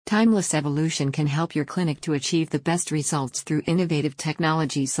Timeless Evolution can help your clinic to achieve the best results through innovative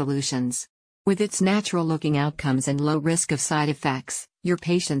technology solutions. With its natural-looking outcomes and low risk of side effects, your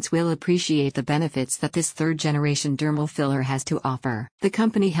patients will appreciate the benefits that this third-generation dermal filler has to offer. The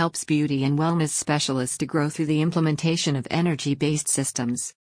company helps beauty and wellness specialists to grow through the implementation of energy-based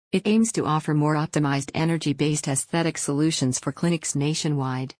systems. It aims to offer more optimized energy-based aesthetic solutions for clinics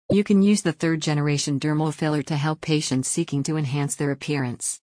nationwide. You can use the third-generation dermal filler to help patients seeking to enhance their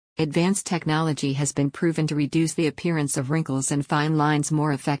appearance. Advanced technology has been proven to reduce the appearance of wrinkles and fine lines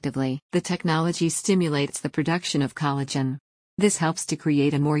more effectively. The technology stimulates the production of collagen. This helps to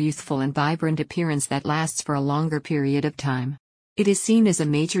create a more youthful and vibrant appearance that lasts for a longer period of time. It is seen as a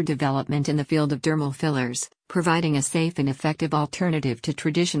major development in the field of dermal fillers, providing a safe and effective alternative to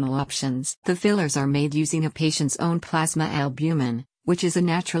traditional options. The fillers are made using a patient's own plasma albumin, which is a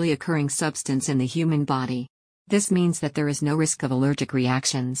naturally occurring substance in the human body. This means that there is no risk of allergic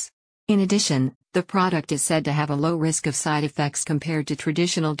reactions. In addition, the product is said to have a low risk of side effects compared to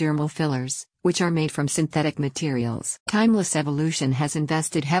traditional dermal fillers, which are made from synthetic materials. Timeless Evolution has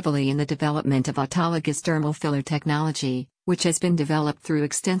invested heavily in the development of autologous dermal filler technology, which has been developed through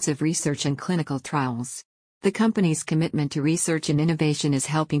extensive research and clinical trials. The company's commitment to research and innovation is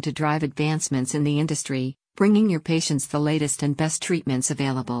helping to drive advancements in the industry, bringing your patients the latest and best treatments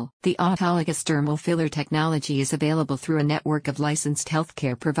available. The autologous dermal filler technology is available through a network of licensed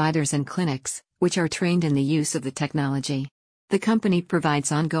healthcare providers and clinics, which are trained in the use of the technology. The company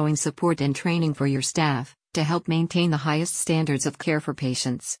provides ongoing support and training for your staff, to help maintain the highest standards of care for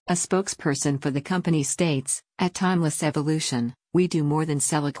patients. A spokesperson for the company states, "At Timeless Evolution, we do more than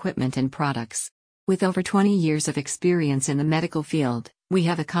sell equipment and products. With over 20 years of experience in the medical field, we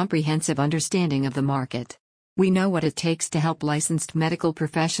have a comprehensive understanding of the market. We know what it takes to help licensed medical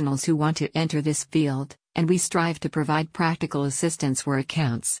professionals who want to enter this field, and we strive to provide practical assistance where it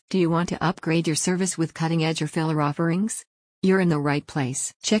counts." Do you want to upgrade your service with cutting-edge or filler offerings? You're in the right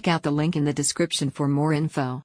place. Check out the link in the description for more info.